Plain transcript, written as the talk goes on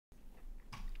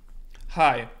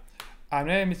Hi, I'm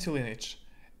Neven Miculinic,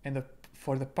 and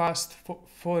for the past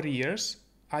 4 years,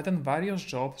 I've done various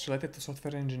jobs related to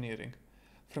software engineering,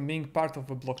 from being part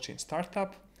of a blockchain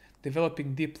startup,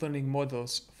 developing deep learning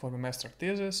models for my master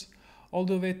thesis, all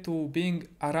the way to being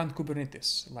around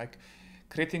Kubernetes, like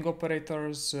creating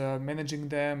operators, managing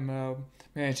them,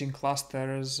 managing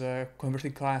clusters,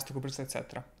 converting clients to Kubernetes,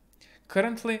 etc.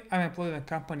 Currently, I'm employed in a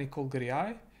company called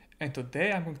grid.ai, and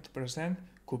today I'm going to present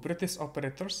Kubernetes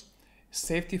Operators,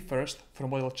 safety first for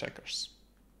model checkers.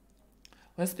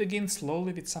 Let's begin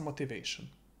slowly with some motivation.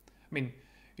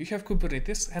 You have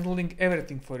Kubernetes handling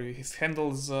everything for you. It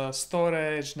handles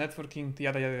storage, networking,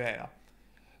 yada yada yada.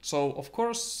 So, of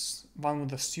course, one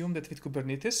would assume that with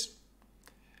Kubernetes,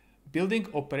 building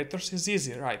operators is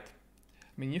easy, right?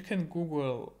 You can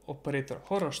Google operator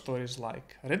horror stories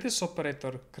like Redis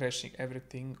operator crashing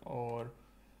everything or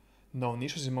known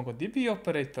issues in MongoDB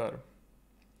operator.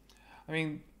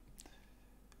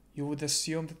 You would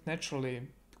assume that naturally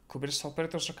Kubernetes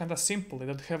operators are kind of simple. They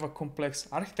don't have a complex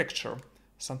architecture.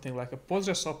 Something like a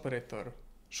Postgres operator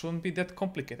shouldn't be that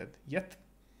complicated. Yet,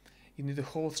 you need a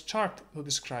whole chart to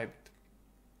describe it.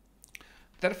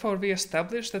 Therefore, we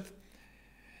established that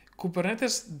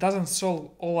Kubernetes doesn't solve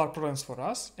all our problems for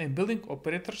us, and building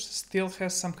operators still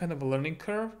has some kind of a learning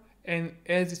curve and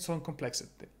adds its own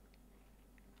complexity.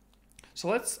 So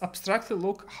let's abstractly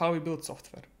look how we build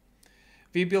software.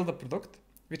 We build a product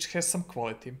which has some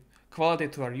quality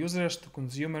to our users, to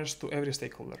consumers, to every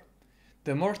stakeholder.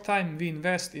 The more time we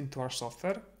invest into our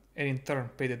software, and in turn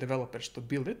pay the developers to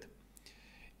build it,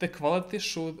 the quality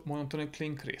should monotonically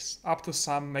increase up to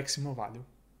some maximum value.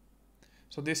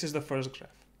 So this is the first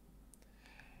graph.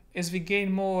 As we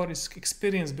gain more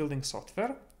experience building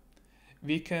software,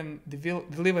 we can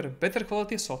deliver better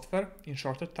quality software in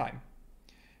shorter time.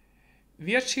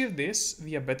 We achieve this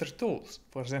via better tools,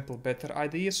 for example, better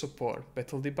IDE support,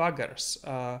 better debuggers,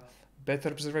 better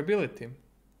observability.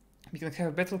 We can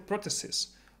have better processes.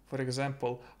 For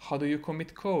example, how do you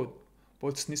commit code?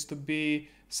 What needs to be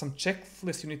some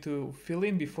checklist you need to fill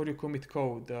in before you commit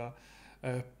code,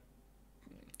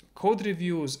 code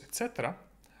reviews, etc.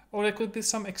 Or there could be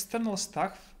some external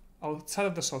stuff outside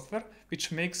of the software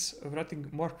which makes writing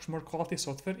more quality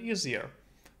software easier.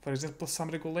 For example,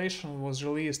 some regulation was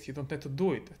released, you don't need to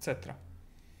do it, etc.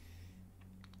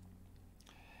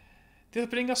 This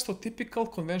brings us to a typical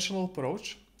conventional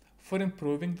approach for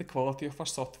improving the quality of our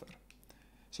software.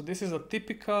 So this is a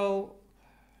typical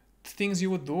things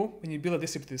you would do when you build a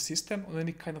distributed system on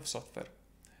any kind of software.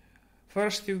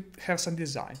 First, you have some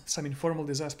design, some informal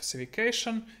design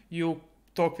specification, you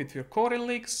talk with your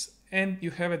colleagues, and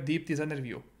you have a deep design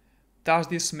review. Does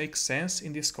this make sense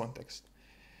in this context?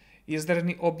 Is there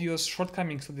any obvious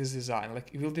shortcomings to this design?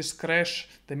 Like, will this crash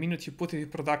the minute you put it in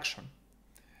production?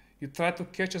 You try to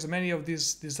catch as many of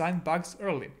these design bugs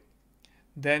early.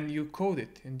 Then you code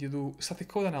it and you do static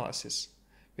code analysis,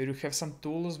 where you have some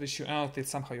tools which you annotate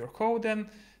somehow your code and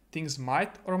things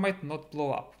might or might not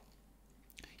blow up.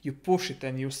 You push it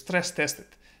and you stress test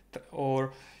it,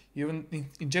 or you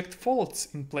inject faults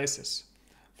in places.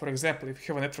 For example, if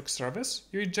you have a network service,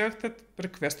 you inject that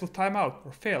request will time out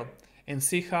or fail and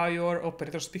see how your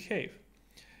operators behave.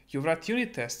 You write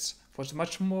unit tests for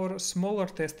much more smaller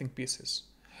testing pieces.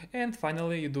 And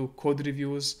finally, you do code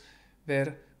reviews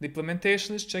where the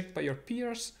implementation is checked by your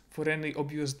peers for any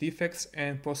obvious defects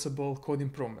and possible code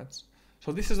improvements.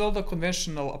 So this is all the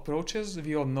conventional approaches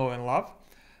we all know and love.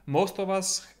 Most of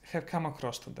us have come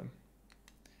across to them.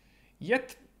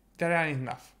 Yet, there aren't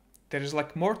enough. There is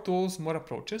more tools, more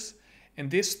approaches, and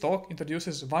this talk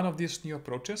introduces one of these new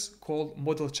approaches called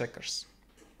model checkers.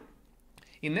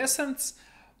 In essence,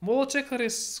 model checker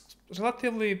is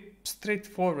relatively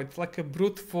straightforward. It's like a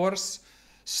brute force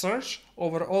search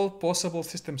over all possible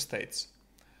system states.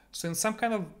 So in some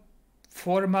kind of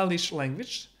formalish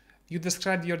language, you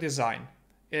describe your design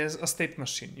as a state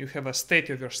machine. You have a state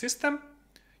of your system,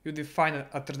 you define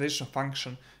a transition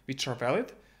function which are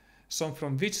valid. So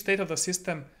from which state of the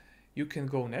system you can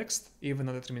go next, even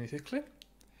indeterminately.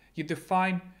 You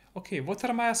define, okay, what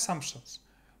are my assumptions?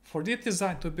 For this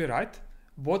design to be right,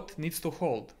 what needs to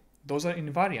hold? Those are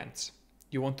invariants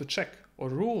you want to check, or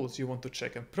rules you want to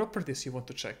check, and properties you want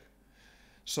to check.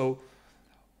 So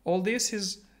all this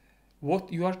is what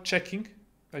you are checking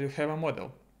when you have a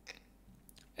model.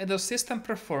 And the system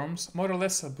performs more or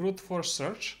less a brute force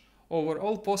search over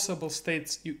all possible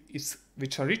states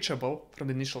which are reachable from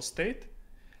the initial state.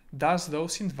 Does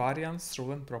those invariants,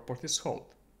 rule, and properties hold?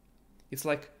 It's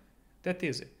that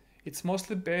easy. It's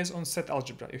mostly based on set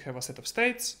algebra. You have a set of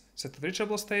states, set of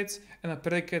reachable states, and the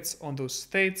predicates on those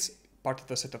states, part of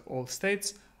the set of all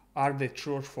states, are they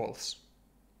true or false?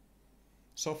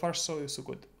 So far, so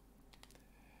good.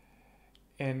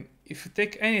 And if you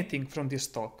take anything from this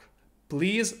talk,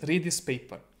 please read this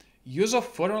paper, Use of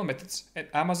Formal Methods at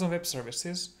Amazon Web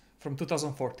Services from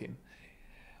 2014.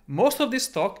 Most of this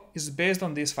talk is based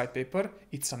on this white paper.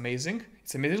 It's amazing.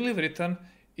 It's amazingly written.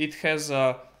 It has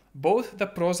both the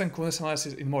pros and cons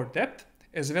analysis in more depth,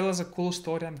 as well as a cool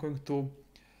story I'm going to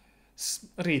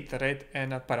reiterate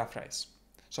and paraphrase.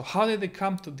 So how did they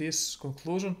come to this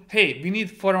conclusion? Hey, we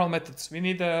need formal methods. We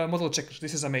need model checkers.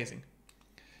 This is amazing.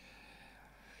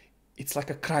 It's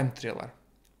like a crime thriller.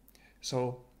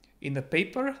 So in the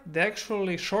paper, they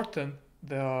actually shorten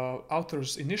the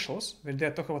author's initials when they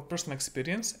talk about personal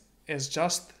experience as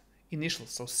just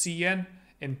initials, so CN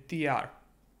and TR.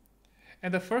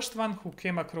 And the first one who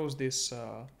came across this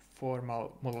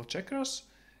formal model checkers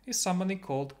is somebody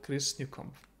called Chris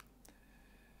Newcomb.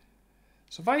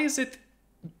 So why is it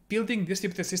building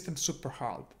distributed systems super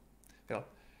hard? Well,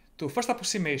 to first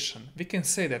approximation, we can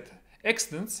say that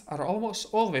accidents are almost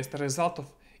always the result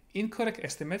of incorrect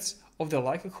estimates of the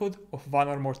likelihood of one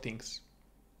or more things.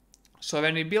 So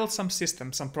when we build some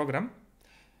system, some program,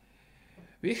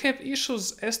 we have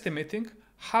issues estimating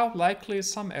how likely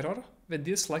is some error when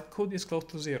this likelihood is close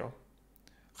to zero.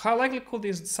 How likely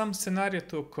is some scenario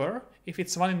to occur if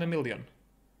it's 1 in a million?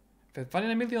 That 1 in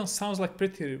a million sounds like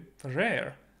pretty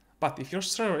rare, but if your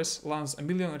service runs 1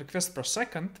 million requests per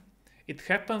second, it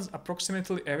happens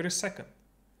approximately every second.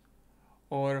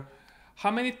 Or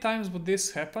how many times would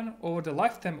this happen over the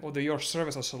lifetime of your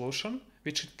service or solution,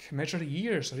 which can measure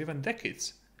years or even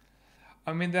decades?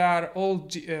 I mean, there are all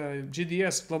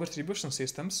GDS, global distribution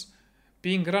systems,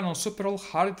 being run on super old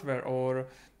hardware, or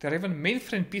there are even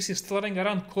mainframe PCs still running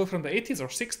around code from the 80s or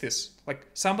 60s. Like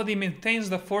somebody maintains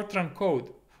the Fortran code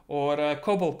or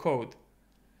COBOL code.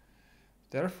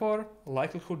 Therefore,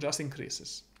 likelihood just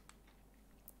increases.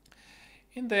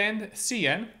 In the end,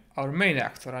 CN, our main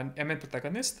actor and main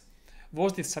protagonist,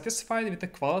 was dissatisfied with the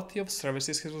quality of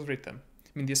services he was written. I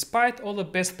mean, despite all the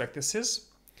best practices,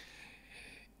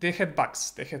 they had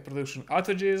bugs, they had production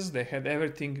outages, they had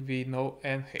everything we know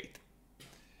and hate.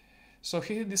 So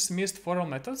he dismissed formal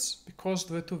methods because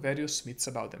there were two various myths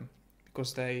about them.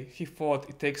 Because he thought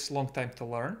it takes a long time to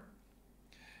learn,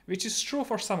 which is true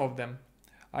for some of them.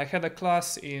 I had a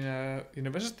class in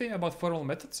university about formal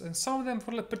methods, and some of them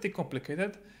were pretty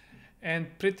complicated and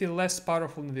pretty less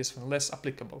powerful than this one, less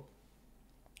applicable.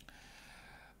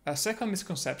 A second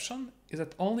misconception is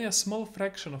that only a small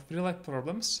fraction of real-life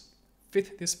problems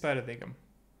fit this paradigm.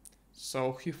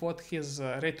 So he thought his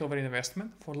rate over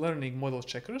investment for learning model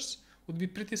checkers would be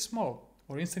pretty small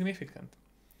or insignificant.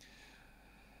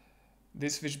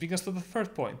 This which brings us to the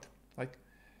third point. Like,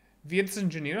 we as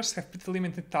engineers have pretty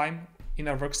limited time in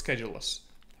our work schedules.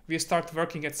 We start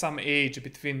working at some age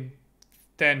between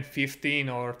 10, 15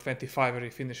 or 25 when we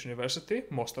finish university,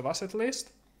 most of us at least,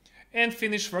 and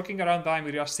finish working around time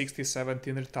we are 60, 70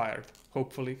 and retired,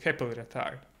 hopefully happily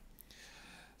retired.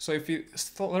 So if we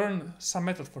learn some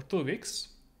method for 2 weeks,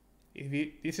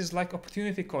 this is like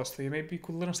opportunity cost. We maybe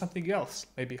could learn something else,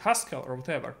 maybe Haskell or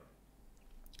whatever.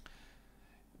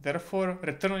 Therefore,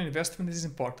 return on investment is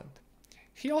important.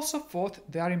 He also thought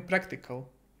they are impractical,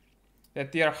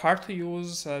 that they are hard to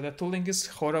use, the tooling is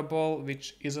horrible,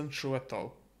 which isn't true at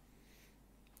all.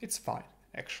 It's fine,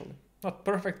 actually. Not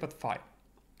perfect, but fine.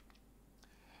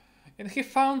 And he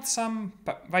found some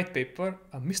white paper,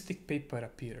 a mystic paper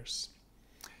appears.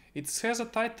 It has a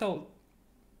title,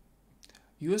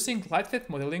 Using Lightweight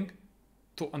Modeling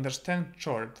to Understand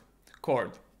Chord.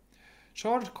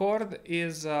 Chord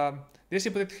is a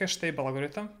distributed hash table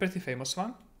algorithm, pretty famous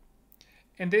one.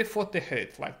 And they thought they had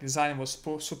it, like design was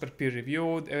super peer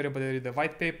reviewed, everybody read the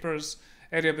white papers,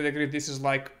 everybody agreed this is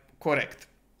like correct.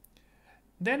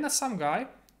 Then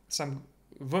some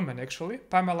woman actually,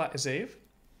 Pamela Azeev,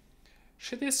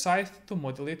 she decided to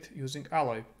model it using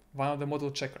Alloy, one of the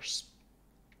model checkers.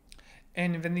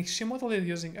 And when she modeled it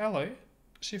using Alloy,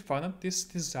 she found that this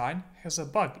design has a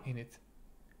bug in it.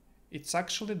 It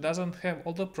actually doesn't have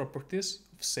all the properties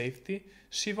of safety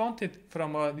she wanted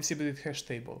from a distributed hash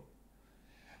table.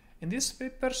 And this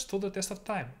paper stood the test of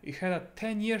time. It had a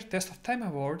 10-year test of time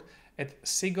award at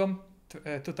SIGOM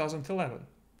 2011.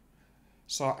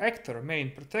 So our actor, main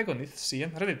protagonist,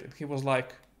 CN, read it and he was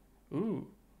like, ooh,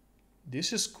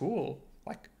 this is cool.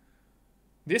 Like,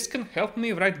 this can help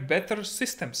me write better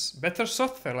systems, better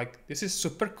software. Like, this is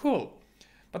super cool.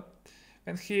 But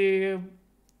when he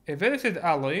evaluated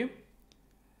Alloy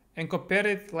and compared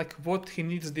it, like what he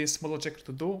needs this model checker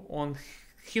to do on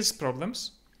his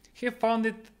problems, he found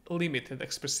it limited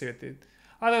expressivity.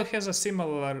 Alloy has a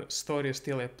similar story as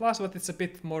TLA+, but it's a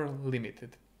bit more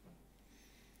limited.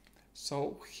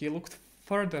 So he looked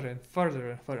further and further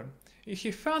and further.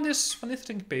 He found this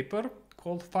fascinating paper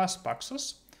called Fast Paxos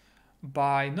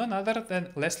by none other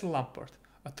than Leslie Lamport,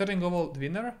 a Turing Award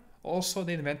winner, also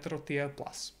the inventor of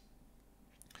TL+.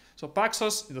 So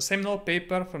Paxos is a seminal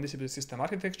paper from distributed system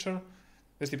architecture,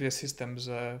 distributed systems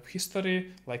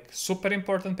history, like super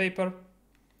important paper.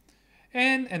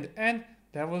 And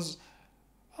there was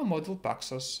a model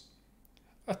Paxos,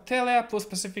 a Telea plus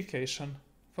specification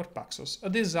for Paxos, a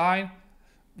design,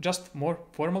 just more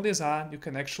formal design. You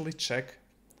can actually check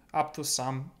up to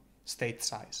some state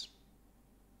size.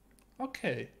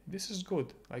 Okay, this is good.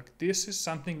 Like, this is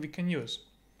something we can use.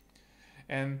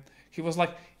 And he was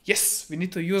like, yes, we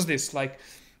need to use this. Like,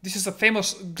 this is a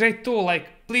famous, great tool. Like,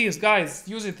 please, guys,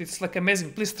 use it. It's like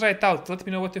amazing. Please try it out. Let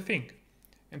me know what you think.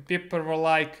 And people were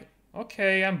like,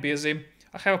 okay, I'm busy.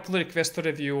 I have a pull request to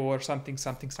review or something.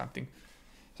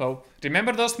 So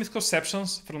remember those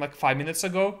misconceptions from like 5 minutes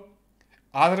ago?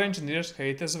 Other engineers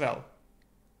hate as well.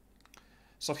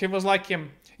 So he was like,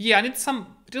 yeah, I need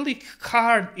some really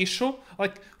hard issue,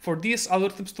 like for these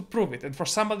algorithms to prove it, and for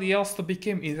somebody else to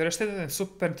become interested and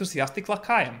super enthusiastic like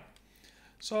I am.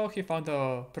 So he found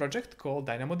a project called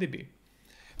DynamoDB,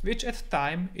 which at the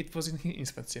time it was in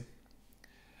infancy.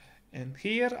 And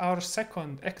here our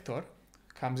second actor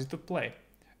comes into play,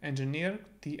 engineer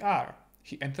TR.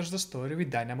 He enters the story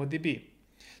with DynamoDB.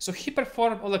 So he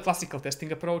performed all the classical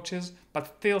testing approaches,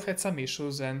 but still had some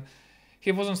issues, and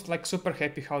he wasn't like super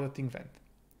happy how the thing went.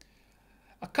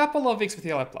 A couple of weeks with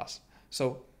TLI+.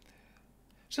 So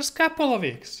just couple of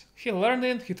weeks. He learned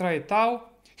it, he tried it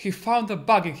out, he found a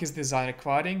bug in his design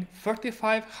requiring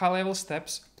 35 high-level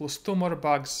steps plus 2 more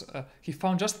bugs he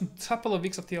found just in a couple of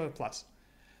weeks of TLI+.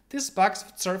 These bugs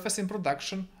would surface in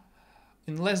production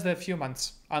in less than a few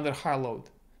months under high load,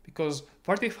 because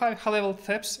 45 high-level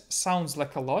steps sounds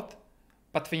like a lot,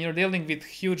 but when you're dealing with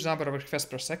huge number of requests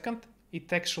per second,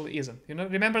 it actually isn't. You know,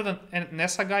 remember the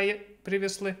NASA guy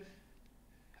previously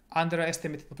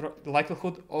underestimated the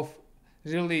likelihood of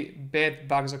really bad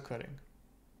bugs occurring.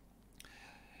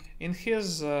 In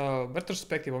his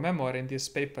retrospective or memoir in this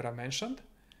paper I mentioned,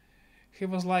 he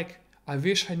was like, I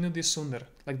wish I knew this sooner.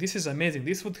 Like, this is amazing.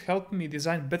 This would help me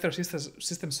design better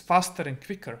systems faster and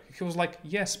quicker. He was like,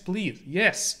 yes, please,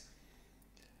 yes.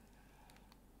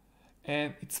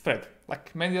 And it spread.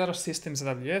 Like many other systems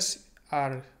at AWS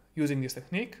are using this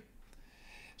technique.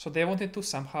 So they wanted to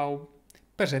somehow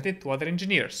present it to other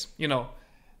engineers. You know,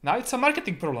 now it's a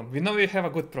marketing problem. We know we have a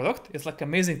good product. It's like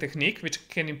amazing technique which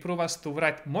can improve us to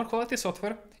write more quality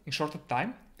software in shorter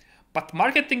time. But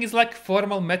marketing is like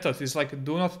formal method. It's like,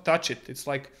 do not touch it. It's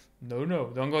like, no,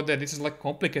 don't go there. This is like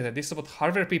complicated. This is what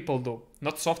hardware people do,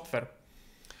 not software.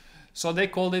 So they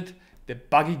called it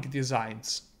debugging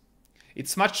designs.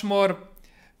 It's much more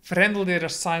friendlier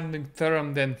sounding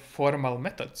term than formal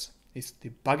methods. It's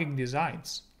debugging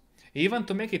designs. Even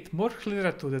to make it more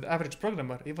clear to the average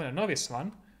programmer, even a novice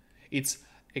one, it's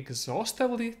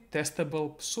exhaustively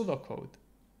testable pseudocode,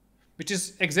 which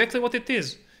is exactly what it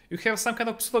is. You have some kind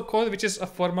of pseudocode, which is a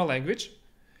formal language.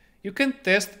 You can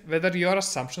test whether your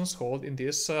assumptions hold in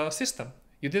this system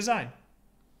you design.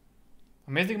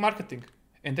 Amazing marketing.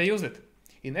 And they use it.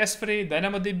 In S3,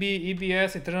 DynamoDB,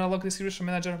 EBS, Internal Log Distribution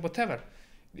Manager, whatever.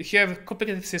 If you have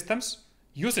complicated systems,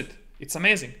 use it. It's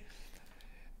amazing.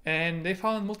 And they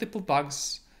found multiple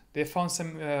bugs. They found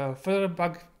some further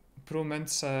bug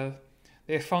improvements.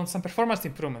 They found some performance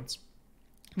improvements.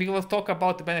 We will talk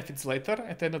about the benefits later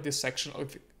at the end of this section,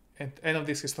 at the end of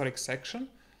this historic section.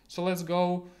 So let's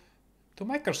go to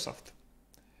Microsoft.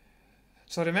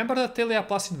 So remember the Telea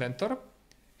Plus inventor?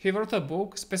 He wrote a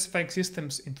book specifying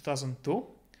systems in 2002,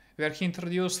 where he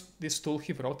introduced this tool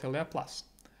he wrote, Telea Plus.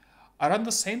 Around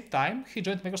the same time, he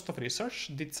joined Microsoft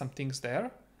Research, did some things there,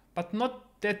 but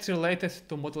not that related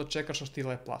to model checkers or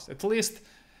Telea Plus. At least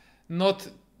not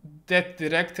that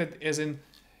directed as in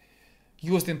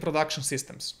used in production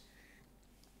systems.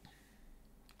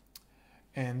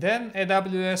 And then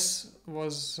AWS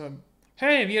was,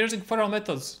 hey, we are using formal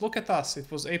methods. Look at us.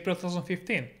 It was April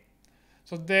 2015.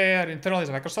 So there, internally as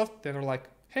Microsoft, they were like,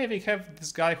 hey, we have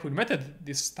this guy who invented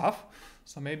this stuff.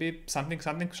 So maybe something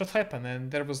should happen.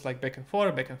 And there was like back and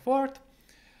forth.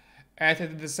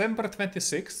 At December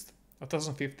 26th of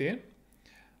 2015,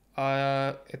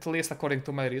 at least according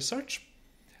to my research,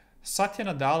 Satya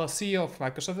Nadella, CEO of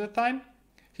Microsoft at the time,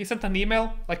 he sent an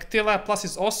email like, Telea Plus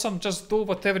is awesome, just do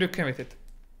whatever you can with it.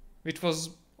 Which was,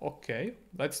 okay,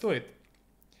 let's do it.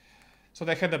 So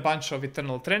they had a bunch of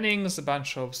internal trainings, a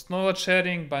bunch of knowledge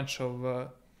sharing, bunch of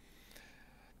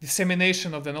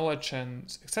dissemination of the knowledge, and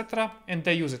etc. And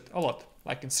they use it a lot,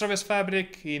 like in Service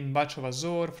Fabric, in bunch of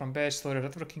Azure, from Batch, Storage,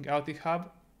 Networking, Outie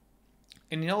Hub.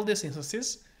 And in all these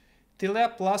instances,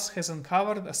 TLA Plus has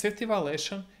uncovered a safety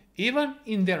violation even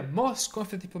in their most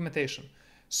confident implementation.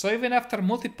 So even after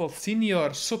multiple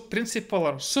senior, principal,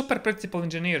 or super principal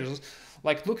engineers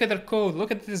like look at their code,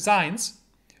 look at the designs,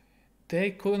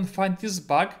 they couldn't find this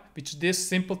bug which this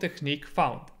simple technique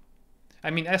found.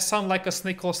 I mean, I sound like a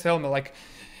snake oil salesman, like,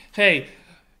 hey,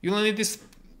 you don't need this,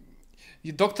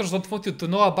 your doctors don't want you to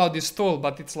know about this tool,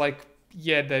 but it's like,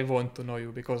 yeah, they want to know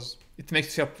you because it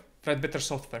makes you write better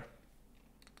software.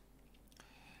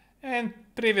 And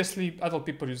previously, other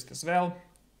people used it as well.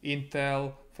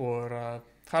 Intel for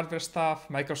hardware stuff,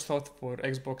 Microsoft for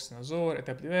Xbox and Azure,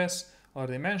 AWS,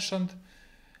 already mentioned.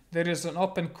 There is an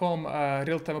OpenCom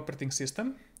real-time operating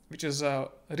system, which is a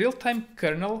real-time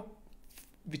kernel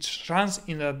which runs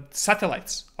in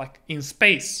satellites, like in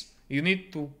space. You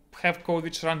need to have code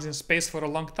which runs in space for a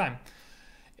long time.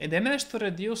 And they managed to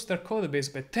reduce their code base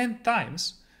by 10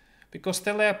 times because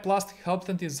TLA Plus helped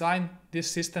them design this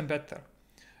system better.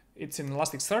 It's in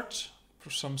Elasticsearch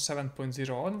from 7.0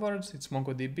 onwards. It's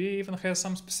MongoDB, even has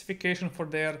some specification for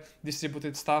their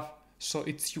distributed stuff, so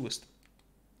it's used.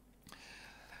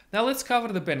 Now let's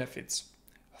cover the benefits.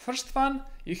 First one,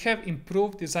 you have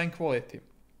improved design quality.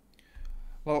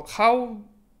 Well, how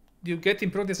do you get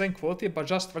improved design quality? By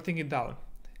just writing it down.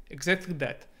 Exactly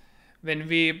that. When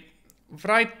we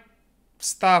write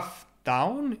stuff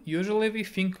down, usually we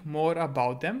think more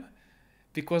about them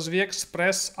because we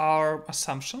express our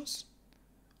assumptions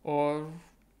or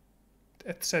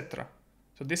etc.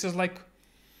 So this is like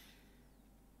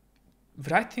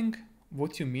writing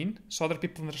what you mean so other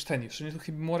people understand you. So you need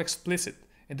to be more explicit.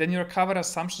 And then you recover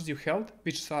assumptions you held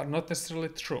which are not necessarily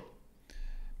true.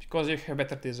 Because you have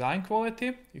better design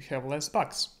quality, you have less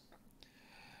bugs.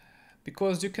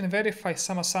 Because you can verify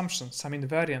some assumptions, some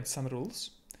invariants, some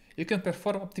rules, you can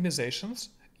perform optimizations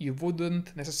you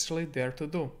wouldn't necessarily dare to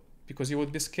do because you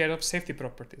would be scared of safety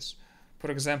properties.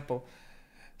 For example,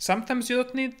 sometimes you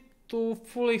don't need to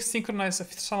fully synchronize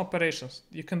some operations.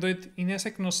 You can do it in a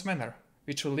asynchronous manner,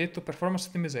 which will lead to performance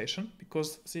optimization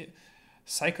because the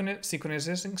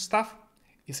synchronizing stuff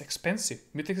is expensive.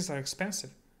 Mutexes are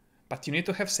expensive, but you need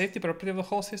to have safety property of the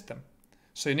whole system.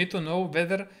 So you need to know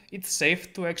whether it's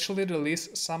safe to actually release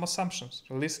some assumptions,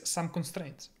 release some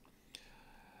constraints.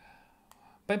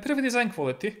 By improving design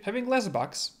quality, having less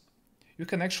bugs, you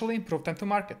can actually improve time to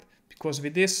market. Because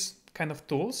with this kind of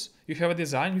tools, you have a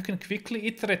design, you can quickly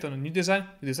iterate on a new design,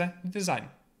 new design.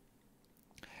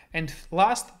 And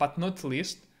last but not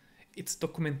least, it's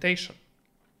documentation.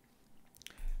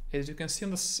 As you can see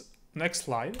on the next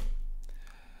slide,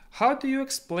 how do you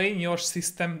explain your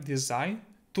system design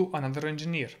to another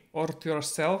engineer or to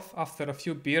yourself after a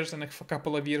few beers and a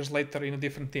couple of years later in a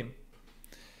different team?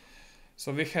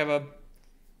 So we have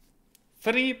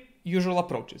three usual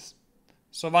approaches.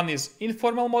 So one is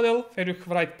informal model where you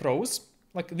write prose.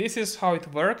 Like this is how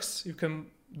it works. You can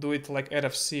do it like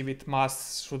RFC with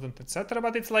must, shouldn't, etc.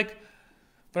 But it's like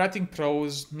writing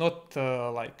prose, not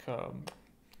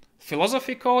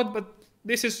philosophy code, but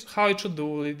this is how it should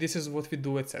do, this is what we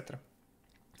do, etc.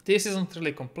 This isn't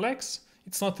really complex.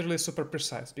 It's not really super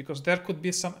precise because there could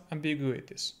be some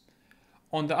ambiguities.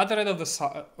 On the other end of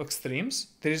the extremes,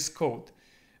 there is code,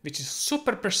 which is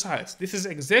super precise. This is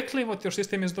exactly what your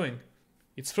system is doing.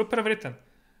 It's super written,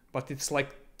 but it's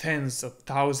like tens of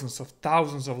thousands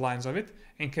of lines of it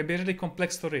and can be really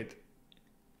complex to read.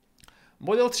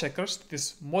 Model checkers,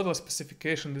 this model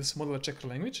specification, this model checker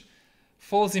language,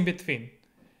 falls in between.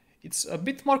 It's a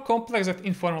bit more complex than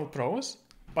informal prose,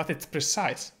 but it's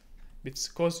precise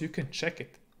because you can check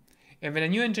it. And when a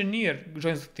new engineer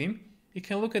joins the team, he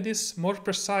can look at this more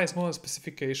precise model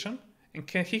specification and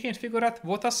he can figure out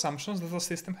what assumptions does the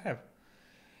system have.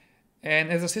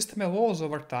 And as the system evolves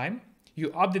over time, you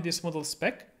update this model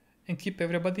spec and keep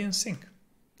everybody in sync.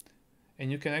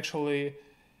 And you can actually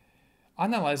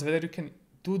analyze whether you can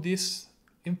do this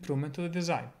improvement to the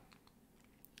design.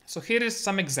 So here is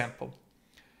some example.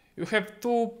 You have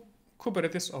two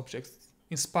Kubernetes objects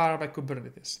inspired by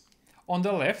Kubernetes. On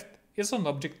the left is an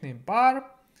object named bar,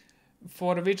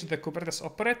 for which the Kubernetes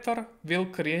operator will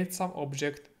create some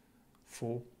object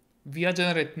foo. Via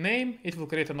generate name, it will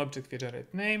create an object via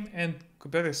generate name, and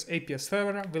Kubernetes API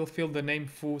server will fill the name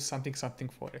foo something something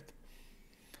for it.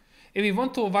 If we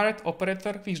want to write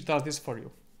operator which does this for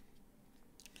you,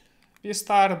 we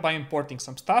start by importing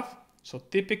some stuff, so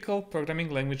typical programming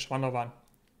language 101.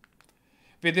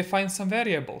 We define some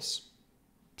variables.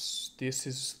 This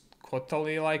is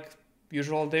totally like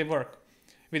usual day work.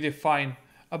 We define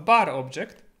a bar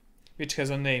object, which has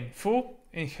a name foo,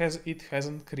 and it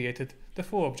hasn't created the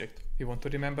foo object. We want to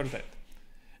remember that.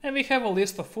 And we have a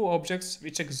list of foo objects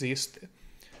which exist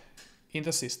in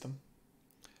the system.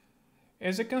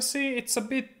 As you can see, it's a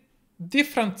bit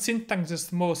different syntax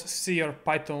than most C or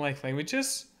Python-like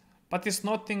languages, but it's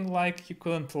nothing like you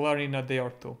couldn't learn in a day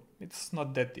or two. It's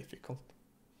not that difficult.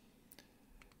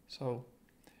 So,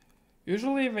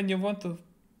 usually when you want to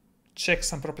check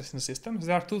some properties in the system,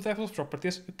 there are two types of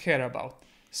properties you care about: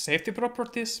 safety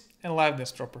properties and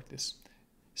liveness properties.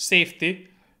 Safety,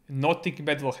 nothing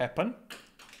bad will happen,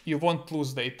 you won't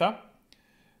lose data,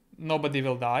 nobody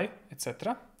will die,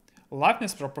 etc.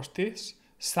 Liveness properties,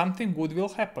 something good will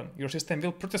happen, your system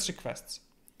will process requests.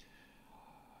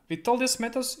 With all these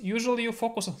methods, usually you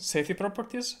focus on safety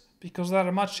properties because they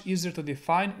are much easier to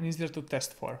define and easier to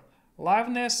test for.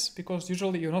 Liveness, because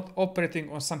usually you're not operating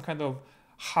on some kind of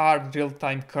hard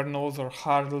real-time kernels or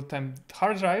hard real-time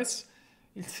hard drives.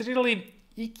 It's really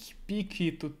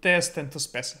icky-picky to test and to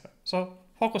specify. So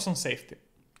focus on safety.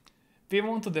 We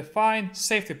want to define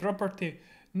safety property: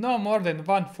 no more than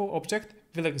one foo object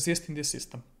will exist in this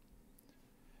system.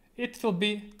 It will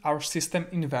be our system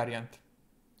invariant.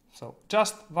 So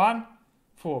just one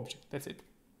foo object, that's it.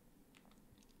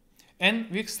 And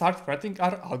we start writing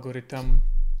our algorithm.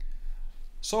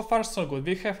 So far so good,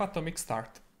 we have atomic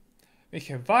start. We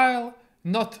have while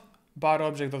not bar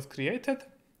object.created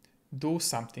do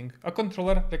something, a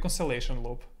controller reconciliation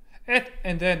loop. At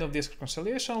the end of this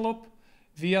reconciliation loop,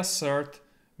 we assert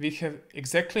we have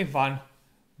exactly one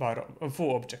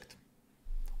foo object,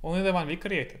 only the one we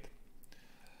created.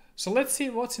 So let's see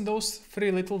what's in those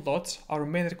three little dots, our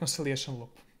main reconciliation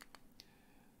loop.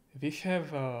 We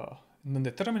have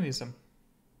non-determinism.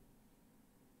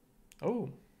 Oh,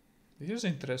 this is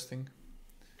interesting.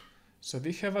 So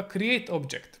we have a create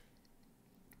object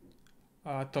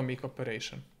atomic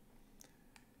operation.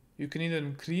 You can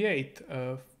either create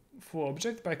a foo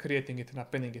object by creating it and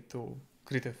appending it to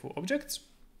created foo objects,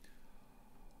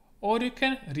 or you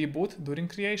can reboot during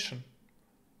creation.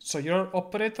 So your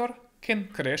operator can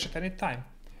crash at any time,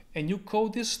 and you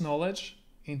code this knowledge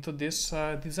into this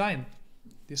design,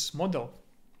 this model.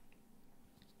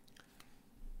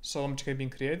 So object has been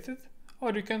created,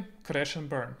 or you can crash and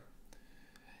burn.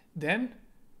 Then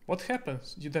what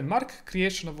happens? You then mark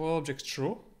creation of all objects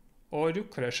true, or you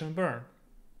crash and burn.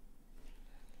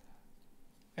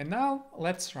 And now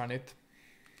let's run it.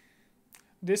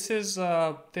 This is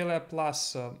TLA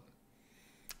Plus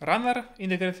runner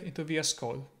integrated into VS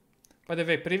Code. By the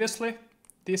way, previously,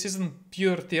 this isn't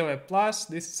pure TLA Plus,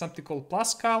 this is something called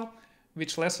Pascal,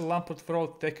 which Leslie Lamport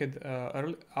wrote decade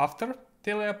after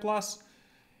TLA Plus.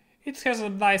 It has a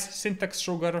nice syntax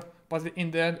sugar, but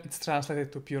in the end it's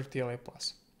translated to pure TLA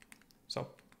Plus. So,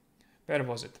 where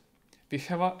was it? We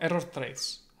have an error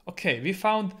trace. Okay, we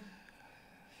found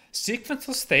sequence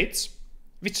of states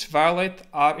which violate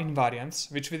our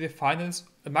invariants, which we define as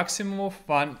a maximum of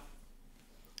one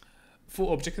foo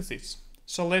object exists.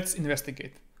 So let's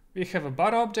investigate. We have a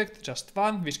bar object, just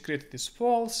one, which created is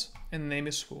false, and name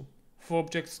is foo. Foo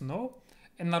objects no,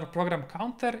 and our program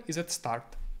counter is at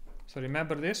start. So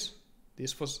remember this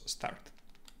was start.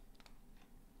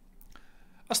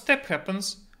 A step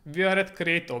happens, we are at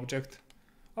create object.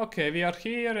 Okay, we are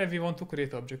here and we want to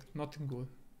create object, nothing good.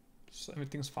 So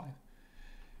everything's fine.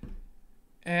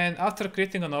 And after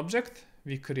creating an object,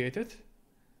 we create it,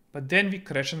 but then we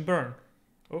crash and burn.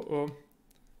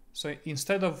 So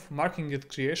instead of marking it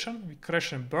creation, we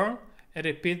crash and burn and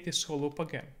repeat this whole loop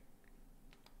again.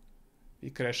 We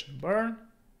crash and burn,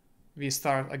 we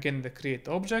start again the create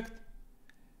object,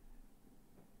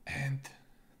 and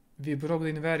we broke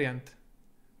the invariant.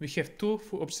 We have two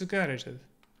foo objects generated.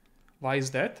 Why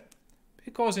is that?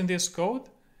 Because in this code,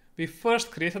 we first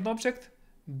create an object,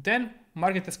 then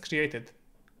mark it as created,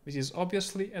 which is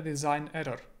obviously a design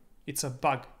error. It's a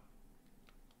bug.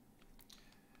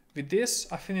 With this,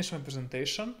 I finish my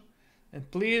presentation, and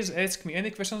please ask me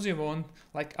any questions you want.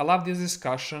 Like, I love this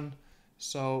discussion,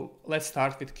 so let's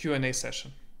start with Q&A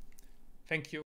session. Thank you.